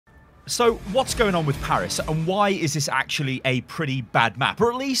So what's going on with Paris, and why is this actually a pretty bad map, or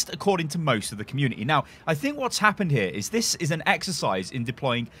at least according to most of the community? Now, I think what's happened here is this is an exercise in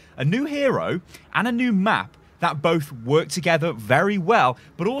deploying a new hero and a new map that both work together very well,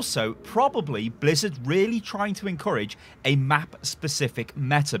 but also probably Blizzard really trying to encourage a map-specific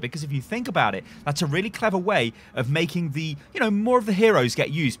meta, because if you think about it, that's a really clever way of making the, more of the heroes get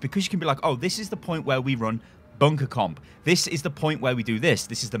used, because you can be like, oh, this is the point where we run bunker comp. This is the point where we do this.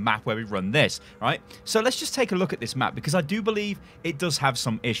 This is the map where we run this, right? So let's just take a look at this map, because I do believe it does have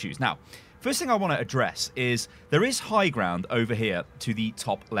some issues. Now, first thing I want to address is there is high ground over here to the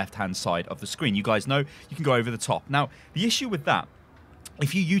top left-hand side of the screen. You guys know you can go over the top. Now, the issue with that,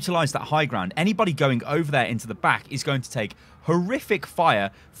 if you utilize that high ground, anybody going over there into the back is going to take horrific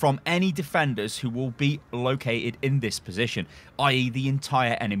fire from any defenders who will be located in this position, i.e. the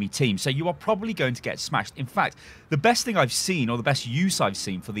entire enemy team. So you are probably going to get smashed. In fact, the best thing I've seen, or the best use I've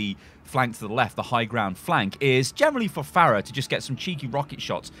seen for the flank to the left, the high ground flank, is generally for Farah to just get some cheeky rocket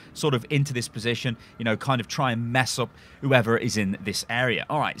shots sort of into this position, kind of try and mess up whoever is in this area.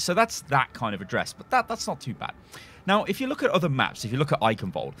 All right, so that's that kind of address, but that's not too bad. Now, if you look at other maps, if you look at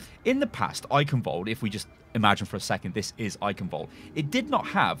Eichenwald, in the past, Eichenwald, if we just imagine for a second this is Eichenwald, it did not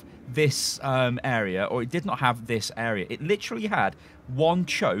have this area, or it did not have this area. It literally had one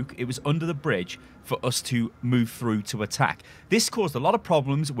choke. It was under the bridge for us to move through to attack. This caused a lot of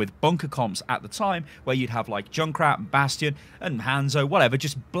problems with bunker comps at the time, where you'd have like Junkrat and Bastion and Hanzo, whatever,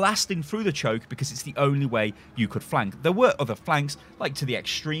 just blasting through the choke because it's the only way you could flank. There were other flanks, like to the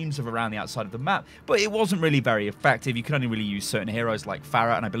extremes of around the outside of the map, but it wasn't really very effective. You could only really use certain heroes like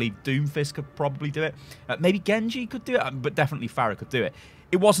Farah, and I believe Doomfist could probably do it. Maybe Genji could do it, but definitely Farah could do it.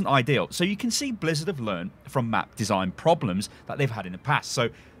 It wasn't ideal. So you can see Blizzard have learned from map design problems that they've had in the past. So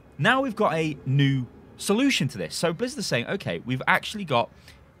now we've got a new solution to this. So Blizzard is saying, okay, we've actually got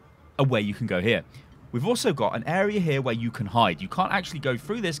a way you can go here. We've also got an area here where you can hide. You can't actually go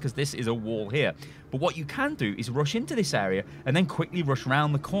through this because this is a wall here. But what you can do is rush into this area and then quickly rush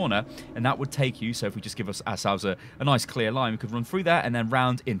around the corner, and that would take you, so if we just give ourselves a nice clear line, we could run through there and then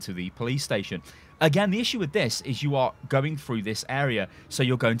round into the police station. Again, the issue with this is you are going through this area, so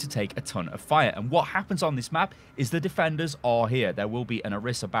you're going to take a ton of fire. And what happens on this map is the defenders are here. There will be an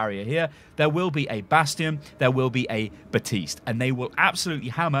Orisa barrier here. There will be a Bastion. There will be a Baptiste. And they will absolutely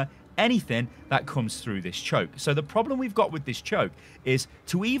hammer anything that comes through this choke. So the problem we've got with this choke is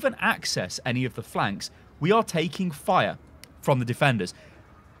to even access any of the flanks, we are taking fire from the defenders.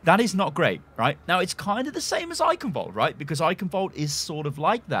 That is not great, right? Now, it's kind of the same as Eichenwald, right? Because Eichenwald is sort of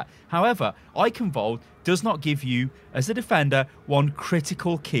like that. However, Eichenwald does not give you, as a defender, one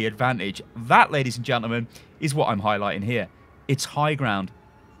critical key advantage. That, ladies and gentlemen, is what I'm highlighting here. It's high ground.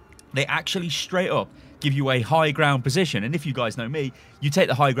 They actually straight up give you a high ground position. And if you guys know me, you take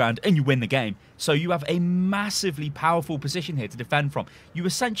the high ground and you win the game. So you have a massively powerful position here to defend from. You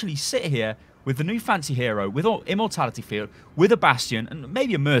essentially sit here with the new fancy hero, with Immortality Field, with a Bastion, and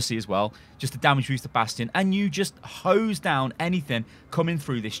maybe a Mercy as well, just to damage boost the Bastion, and you just hose down anything coming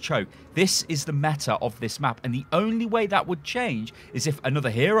through this choke. This is the meta of this map, and the only way that would change is if another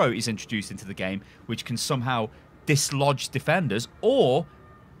hero is introduced into the game, which can somehow dislodge defenders, or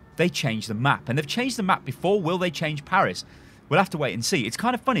they change the map. And they've changed the map before. Will they change Paris? We'll have to wait and see. It's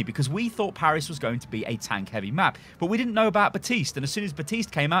kind of funny because we thought Paris was going to be a tank-heavy map, but we didn't know about Baptiste. And as soon as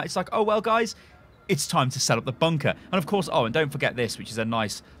Baptiste came out, it's like, oh, well, guys, it's time to set up the bunker. And of course, oh, and don't forget this, which is a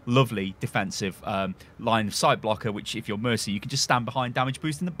nice, lovely defensive line of sight blocker, which if you're Mercy, you can just stand behind damage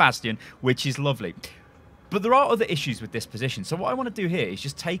boosting the Bastion, which is lovely. But there are other issues with this position. So what I want to do here is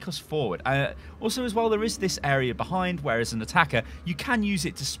just take us forward. Also, as well, there is this area behind, where as an attacker, you can use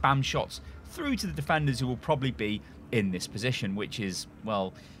it to spam shots through to the defenders who will probably be in this position, which is,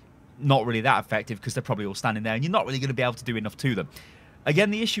 well, not really that effective because they're probably all standing there and you're not really going to be able to do enough to them.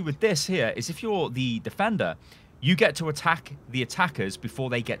 Again, the issue with this here is if you're the defender, you get to attack the attackers before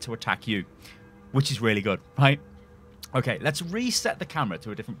they get to attack you, which is really good, right? Okay, let's reset the camera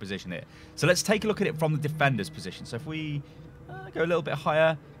to a different position here. So let's take a look at it from the defender's position. So if we go a little bit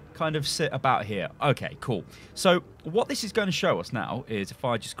higher, kind of sit about here. Okay, cool. So what this is going to show us now is if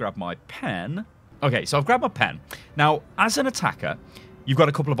I just grab my pen. Okay, so I've grabbed my pen. Now, as an attacker, you've got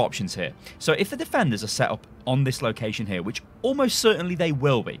a couple of options here. So if the defenders are set up on this location here, which almost certainly they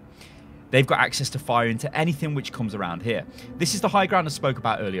will be, they've got access to fire into anything which comes around here. This is the high ground I spoke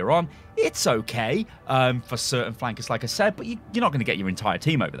about earlier on. It's okay for certain flankers, like I said, but you're not going to get your entire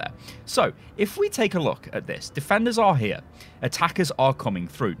team over there. So if we take a look at this, defenders are here, attackers are coming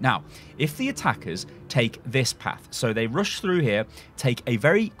through. Now, if the attackers take this path, so they rush through here, take a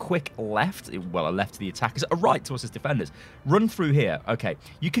very quick left, well, a left to the attackers, a right to us as defenders, run through here. Okay,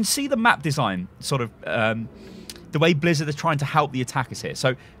 you can see the map design sort of the way Blizzard are trying to help the attackers here.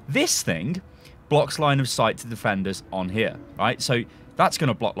 So this thing blocks line of sight to defenders on here, right? So that's going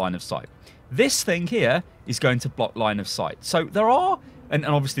to block line of sight. This thing here is going to block line of sight. So there are, and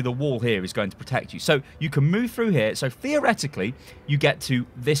obviously the wall here is going to protect you. So you can move through here. So theoretically, you get to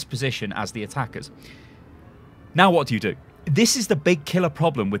this position as the attackers. Now what do you do? This is the big killer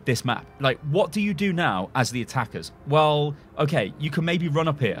problem with this map. Like, what do you do now as the attackers? Well, okay, you can maybe run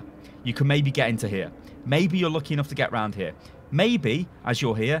up here. You can maybe get into here. Maybe you're lucky enough to get around here. Maybe, as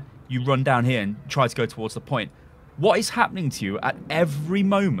you're here, you run down here and try to go towards the point. What is happening to you at every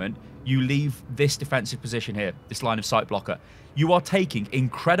moment you leave this defensive position here, this line of sight blocker? You are taking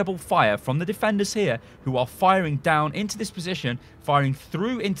incredible fire from the defenders here who are firing down into this position, firing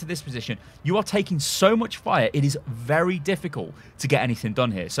through into this position. You are taking so much fire, it is very difficult to get anything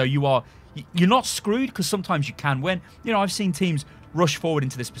done here. So you're not screwed, because sometimes you can win. You know, I've seen teams rush forward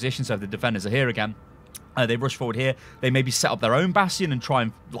into this position, so the defenders are here again. They rush forward here. They maybe set up their own bastion and try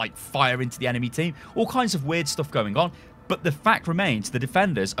and like fire into the enemy team. All kinds of weird stuff going on. But the fact remains, the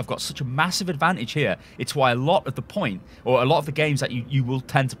defenders have got such a massive advantage here. It's why a lot of the point, or a lot of the games that you will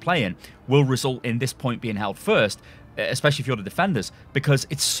tend to play in, will result in this point being held first, especially if you're the defenders, because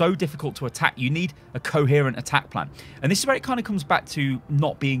it's so difficult to attack. You need a coherent attack plan. And this is where it kind of comes back to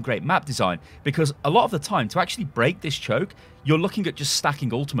not being great map design, because a lot of the time, to actually break this choke, you're looking at just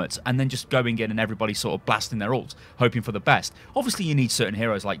stacking ultimates and then just going in and everybody sort of blasting their ults, hoping for the best. Obviously, you need certain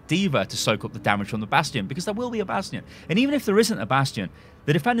heroes like D.Va to soak up the damage from the Bastion, because there will be a Bastion. And even if there isn't a Bastion,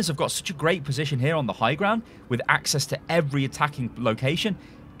 the defenders have got such a great position here on the high ground with access to every attacking location.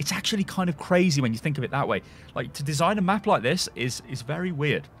 It's actually kind of crazy when you think of it that way. Like, to design a map like this is very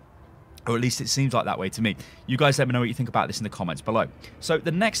weird. Or at least it seems like that way to me. You guys let me know what you think about this in the comments below. So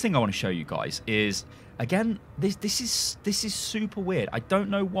the next thing I want to show you guys is, again, this is super weird. I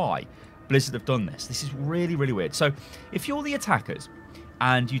don't know why Blizzard have done this. This is really, really weird. So if you're the attackers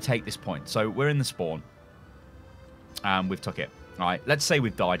and you take this point, so we're in the spawn and we've took it. All right, let's say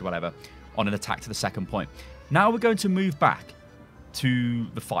we've died, whatever, on an attack to the second point. Now we're going to move back to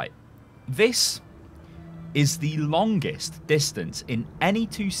the fight. This is the longest distance in any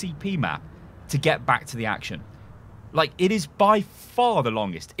 2CP map to get back to the action. Like, it is by far the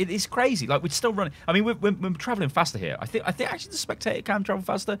longest. It is crazy. Like, we're still running. I mean, we're traveling faster here. I think actually the spectator can travel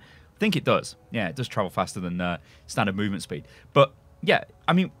faster. I think it does. Yeah, it does travel faster than standard movement speed. But yeah,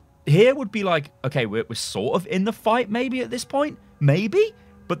 I mean, here would be like, okay, we're sort of in the fight maybe at this point, maybe.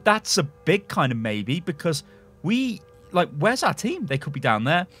 But that's a big kind of maybe, because where's our team? They could be down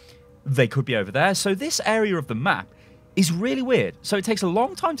there. They could be over there. So this area of the map is really weird. So it takes a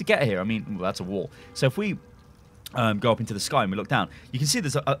long time to get here. I mean, well, that's a wall. So if we go up into the sky and we look down, you can see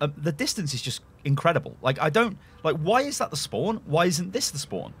there's the distance is just incredible. Like, why is that the spawn? Why isn't this the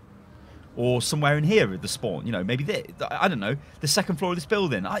spawn? Or somewhere in here the spawn? You know, maybe I don't know, the second floor of this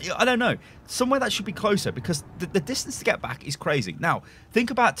building. I don't know. Somewhere that should be closer, because the distance to get back is crazy. Now,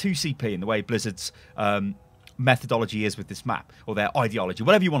 think about 2CP and the way Blizzard's methodology is with this map, or their ideology,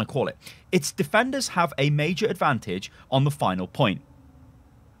 whatever you want to call it. Its defenders have a major advantage on the final point.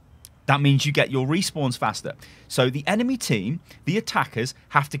 That means you get your respawns faster. So the enemy team, the attackers,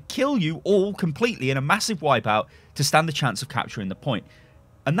 have to kill you all completely in a massive wipeout to stand the chance of capturing the point.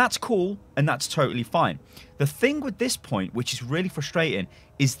 And that's cool, and that's totally fine. The thing with this point, which is really frustrating,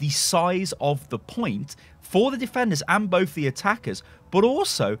 is the size of the point for the defenders and both the attackers, but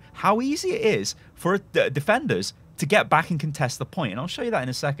also how easy it is for defenders to get back and contest the point. And I'll show you that in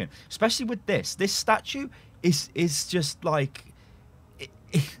a second. Especially with this. This statue is just like...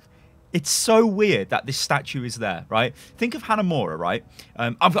 It's so weird that this statue is there, right? Think of Hanamura, right?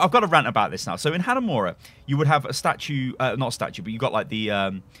 I've got a rant about this now. So in Hanamura, you would have a statue, not a statue, but you've got like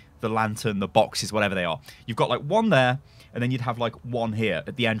the lantern, the boxes, whatever they are. You've got like one there, and then you'd have like one here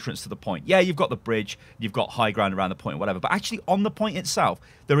at the entrance to the point. Yeah, you've got the bridge, you've got high ground around the point, whatever. But actually on the point itself,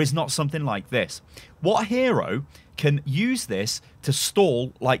 there is not something like this. What hero can use this to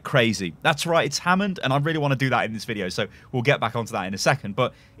stall like crazy? That's right, it's Hammond, and I really want to do that in this video, so we'll get back onto that in a second.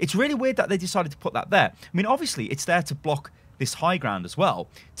 But it's really weird that they decided to put that there. I mean, obviously, it's there to block this high ground as well,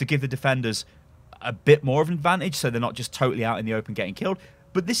 to give the defenders a bit more of an advantage, so they're not just totally out in the open getting killed.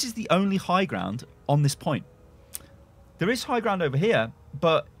 But this is the only high ground on this point. There is high ground over here,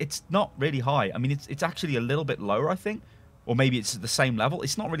 but it's not really high. I mean, it's actually a little bit lower, I think. Or maybe it's at the same level.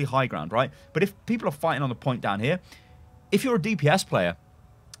 It's not really high ground, right? But if people are fighting on the point down here, if you're a DPS player,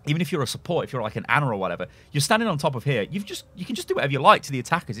 even if you're a support, if you're like an Ana or whatever, you're standing on top of here. You can just do whatever you like to the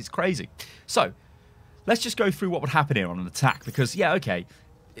attackers. It's crazy. So let's just go through what would happen here on an attack. Because, yeah, okay,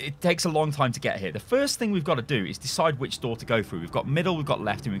 it takes a long time to get here. The first thing we've got to do is decide which door to go through. We've got middle, we've got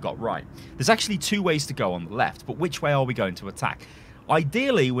left, and we've got right. There's actually 2 ways to go on the left, but which way are we going to attack?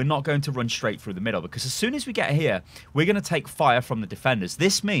 Ideally, we're not going to run straight through the middle, because as soon as we get here, we're going to take fire from the defenders.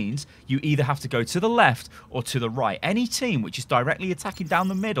 This means you either have to go to the left or to the right. Any team which is directly attacking down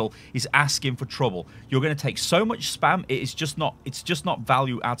the middle is asking for trouble. You're going to take so much spam, it's just not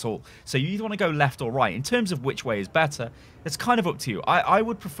value at all. So you either want to go left or right. In terms of which way is better, it's kind of up to you. I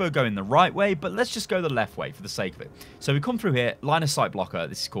would prefer going the right way, but let's just go the left way for the sake of it. So we come through here, line of sight blocker.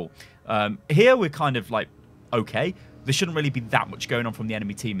 This is cool. Here we're kind of like, okay. There shouldn't really be that much going on from the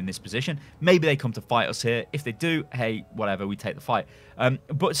enemy team in this position. Maybe they come to fight us here. If they do, hey, whatever, we take the fight.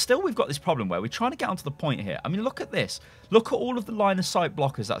 But still, we've got this problem where we're trying to get onto the point here. I mean, look at this. Look at all of the line of sight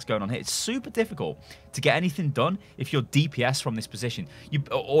blockers that's going on here. It's super difficult to get anything done if you're DPS from this position.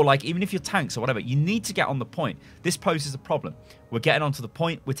 Or like, even if you're tanks or whatever, you need to get on the point. This poses a problem. We're getting onto the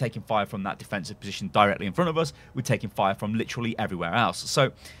point. We're taking fire from that defensive position directly in front of us. We're taking fire from literally everywhere else.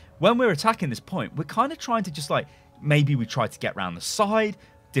 So when we're attacking this point, we're kind of trying to just like, maybe we try to get around the side,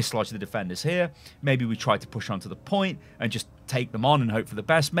 dislodge the defenders here. Maybe we try to push onto the point and just take them on and hope for the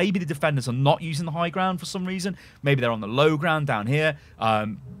best. Maybe the defenders are not using the high ground for some reason. Maybe they're on the low ground down here.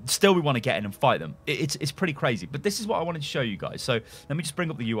 Still, we want to get in and fight them. It's pretty crazy. But this is what I wanted to show you guys. So let me just bring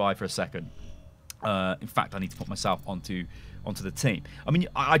up the UI for a second. In fact, I need to put myself onto the team. I mean,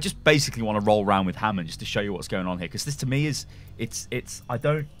 I just basically want to roll around with Hammond just to show you what's going on here. Because this to me is, I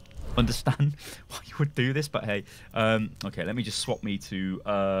don't understand why you would do this, but hey. Okay, let me just swap me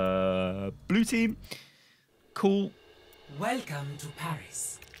to blue team. Cool. Welcome to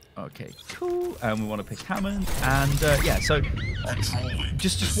Paris. Okay, cool. And we want to pick Hammond. And yeah, so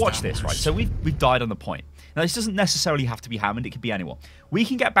just watch this, right? So we've died on the point. Now, this doesn't necessarily have to be Hammond. It could be anyone. We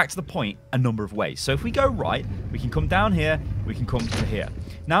can get back to the point a number of ways. So if we go right, we can come down here. We can come to here.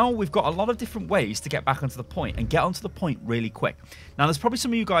 Now, we've got a lot of different ways to get back onto the point and get onto the point really quick. Now, there's probably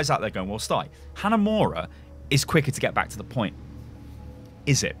some of you guys out there going, well, Sty, Hanamura is quicker to get back to the point.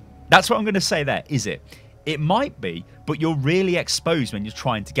 Is it? That's what I'm going to say there. Is it? It might be, but you're really exposed when you're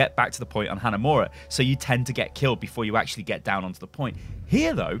trying to get back to the point on Hanamura, so you tend to get killed before you actually get down onto the point.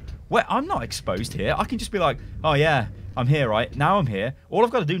 Here, though, where I'm not exposed here, I can just be like, oh yeah, I'm here, right? Now I'm here. All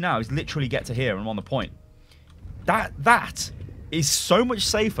I've got to do now is literally get to here and I'm on the point. That is so much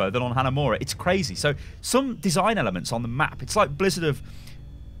safer than on Hanamura. It's crazy. So some design elements on the map, it's like Blizzard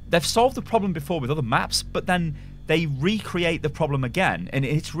they've solved the problem before with other maps, but then they recreate the problem again, and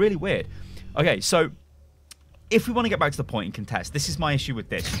it's really weird. Okay, so if we want to get back to the point and contest, this is my issue with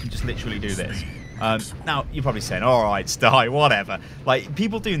this. You can just literally do this. Now, you're probably saying, all right, Sty, whatever. Like,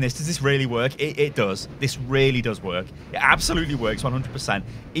 people doing this, does this really work? It does. This really does work. It absolutely works 100%.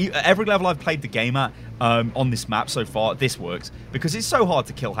 Every level I've played the game at on this map so far, this works. Because it's so hard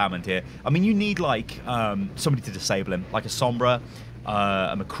to kill Hammond here. I mean, you need, like, somebody to disable him. Like a Sombra,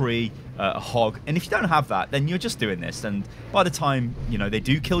 a McCree, a Hog. And if you don't have that, then you're just doing this. And by the time, you know, they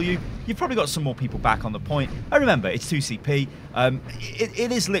do kill you, you've probably got some more people back on the point. And remember, it's 2CP.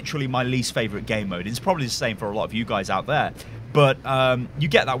 It is literally my least favorite game mode. It's probably the same for a lot of you guys out there. But you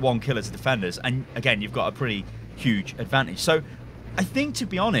get that one kill as defenders. And again, you've got a pretty huge advantage. So I think, to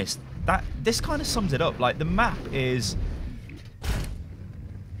be honest, that this kind of sums it up. Like, the map is...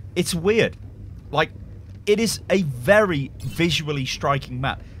 It's weird. Like, it is a very visually striking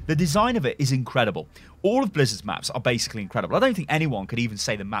map. The design of it is incredible. All of Blizzard's maps are basically incredible. I don't think anyone could even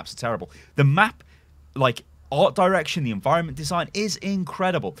say the maps are terrible. The map, like, art direction, the environment design is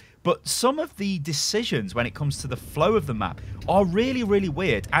incredible. But some of the decisions when it comes to the flow of the map are really, really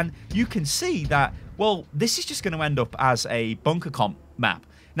weird. And you can see that, well, this is just going to end up as a bunker comp map.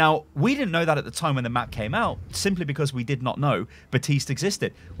 Now, we didn't know that at the time when the map came out, simply because we did not know Batiste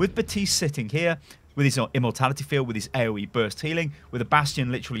existed. With Batiste sitting here, with his immortality field, with his AoE burst healing, with a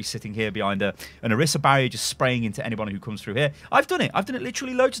Bastion literally sitting here behind an Orisa barrier, just spraying into anyone who comes through here. I've done it. I've done it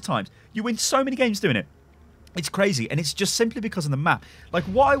literally loads of times. You win so many games doing it. It's crazy, and it's just simply because of the map. Like,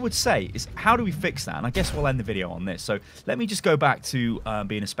 what I would say is, how do we fix that? And I guess we'll end the video on this. So let me just go back to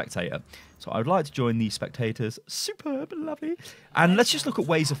being a spectator. So I would like to join the spectators. Superb, lovely. And let's just look at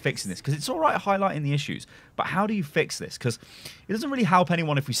ways of fixing this, because it's all right highlighting the issues, but how do you fix this? Because it doesn't really help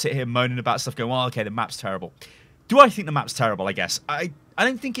anyone if we sit here moaning about stuff going, well, okay, the map's terrible. Do I think the map's terrible? I guess. I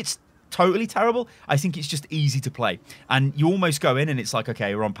don't think it's totally terrible. I think it's just easy to play. And you almost go in and it's like,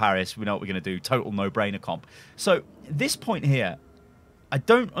 okay, we're on Paris. We know what we're going to do. Total no-brainer comp. So this point here, I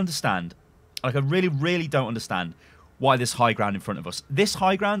don't understand. Like, I really, really don't understand why this high ground in front of us. This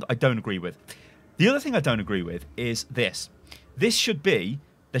high ground, I don't agree with. The other thing I don't agree with is this. There should be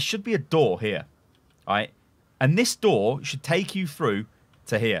a door here, right? And this door should take you through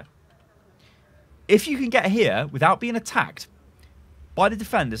to here. If you can get here without being attacked by the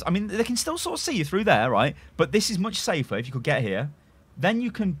defenders, I mean, they can still sort of see you through there, right? But this is much safer if you could get here. Then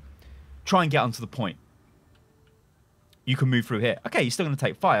you can try and get onto the point. You can move through here. Okay, you're still going to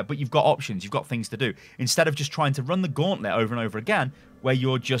take fire, but you've got options. You've got things to do. Instead of just trying to run the gauntlet over and over again, where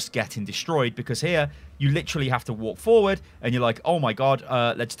you're just getting destroyed. Because here, you literally have to walk forward, and you're like, oh my god,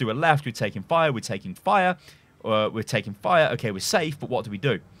 let's do a left. We're taking fire. We're taking fire. We're taking fire. Okay, we're safe, but what do we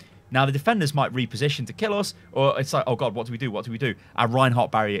do? Now, the defenders might reposition to kill us, or it's like, oh god, what do we do? What do we do? Our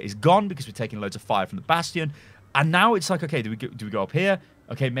Reinhardt barrier is gone because we're taking loads of fire from the Bastion. And now it's like, okay, do we go up here?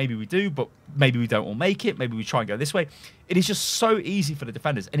 Okay, maybe we do, but maybe we don't all make it. Maybe we try and go this way. It is just so easy for the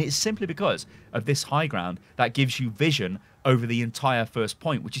defenders, and it's simply because of this high ground that gives you vision over the entire first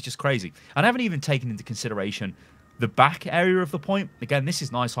point, which is just crazy. And I haven't even taken into consideration the back area of the point. Again, this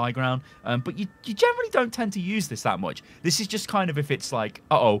is nice high ground, but you generally don't tend to use this that much. This is just kind of if it's like,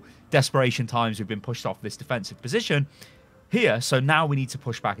 uh-oh, desperation times, we've been pushed off this defensive position here, so now we need to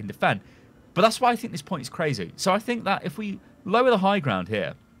push back and defend. But that's why I think this point is crazy. So I think that if we lower the high ground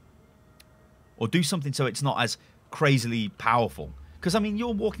here, or do something so it's not as crazily powerful, because I mean,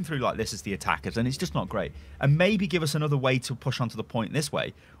 you're walking through like this as the attackers, and it's just not great. And maybe give us another way to push onto the point this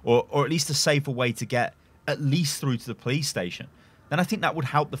way, or at least a safer way to get at least through to the police station. Then I think that would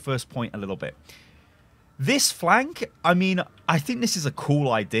help the first point a little bit. This flank, I mean, I think this is a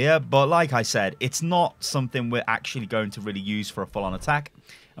cool idea, but like I said, it's not something we're actually going to really use for a full-on attack.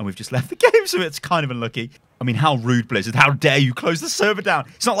 And we've just left the game, so it's kind of unlucky. I mean, how rude, Blizzard. How dare you close the server down?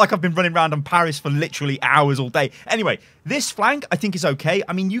 It's not like I've been running around on Paris for literally hours all day. Anyway, this flank, I think, is okay.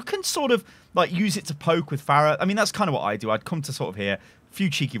 I mean, you can sort of, like, use it to poke with Farah. I mean, that's kind of what I do. I'd come to sort of here, a few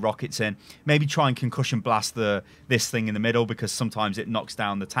cheeky rockets in, maybe try and concussion blast this thing in the middle, because sometimes it knocks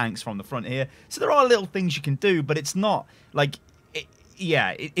down the tanks from the front here. So there are little things you can do, but it's not, like,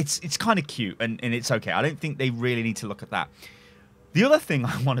 it's kind of cute, and it's okay. I don't think they really need to look at that. The other thing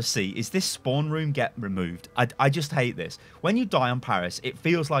I want to see is this spawn room get removed. I just hate this. When you die on Paris, it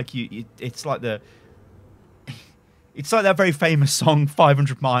feels like it's like that very famous song,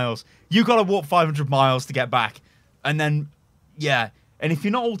 500 miles. You got to walk 500 miles to get back. And then, yeah. And if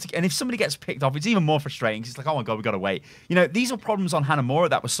you're not all and if somebody gets picked off, it's even more frustrating, because it's like, oh my god, we got to wait. You know, these are problems on Hanamura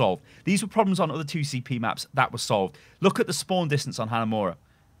that were solved. These were problems on other 2CP maps that were solved. Look at the spawn distance on Hanamura.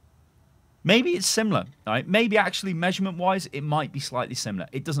 Maybe it's similar, right? Maybe actually measurement-wise, it might be slightly similar.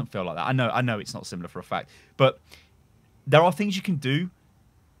 It doesn't feel like that. I know it's not similar for a fact. But there are things you can do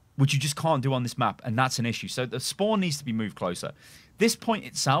which you just can't do on this map, and that's an issue. So the spawn needs to be moved closer. This point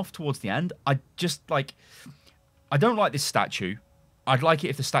itself, towards the end, I don't like this statue. I'd like it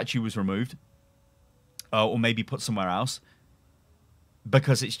if the statue was removed. Or maybe put somewhere else,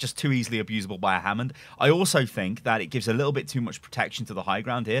 because it's just too easily abusable by a Hammond. I also think that it gives a little bit too much protection to the high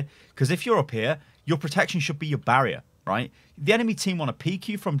ground here, because if you're up here, your protection should be your barrier, right? The enemy team want to peek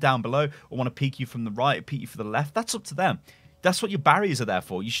you from down below, or want to peek you from the right, or peek you from the left. That's up to them. That's what your barriers are there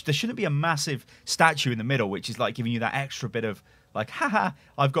for. There shouldn't be a massive statue in the middle, which is like giving you that extra bit of like, haha,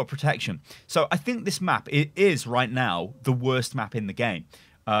 I've got protection. So I think this map, it is right now the worst map in the game.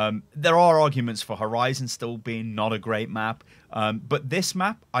 There are arguments for Horizon still being not a great map, but this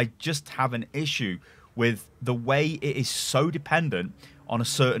map, I just have an issue with the way it is so dependent on a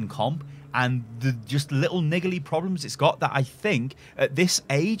certain comp, and the just little niggly problems it's got that I think at this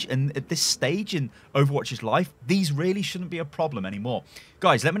age and at this stage in Overwatch's life, these really shouldn't be a problem anymore.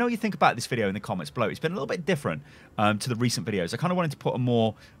 Guys, let me know what you think about this video in the comments below. It's been a little bit different to the recent videos. I kind of wanted to put a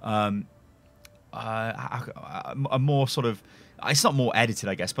more sort of, it's not more edited,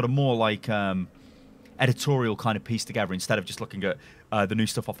 I guess, but a more like editorial kind of piece together, instead of just looking at the new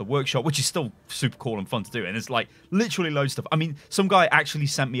stuff off the workshop, which is still super cool and fun to do. And it's like literally loads of stuff. I mean, some guy actually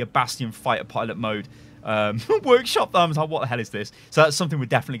sent me a Bastion fighter pilot mode workshop. I was like, what the hell is this? So that's something we're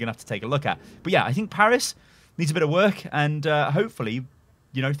definitely going to have to take a look at. But yeah, I think Paris needs a bit of work, and hopefully,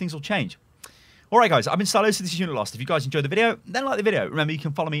 you know, things will change. All right, guys, I've been Stylosa. This is Unit Lost. If you guys enjoyed the video, then like the video. Remember, you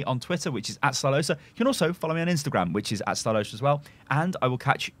can follow me on Twitter, which is @Stylosa. You can also follow me on Instagram, which is @Stylosa as well. And I will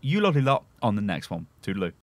catch you lovely lot on the next one. Toodaloo.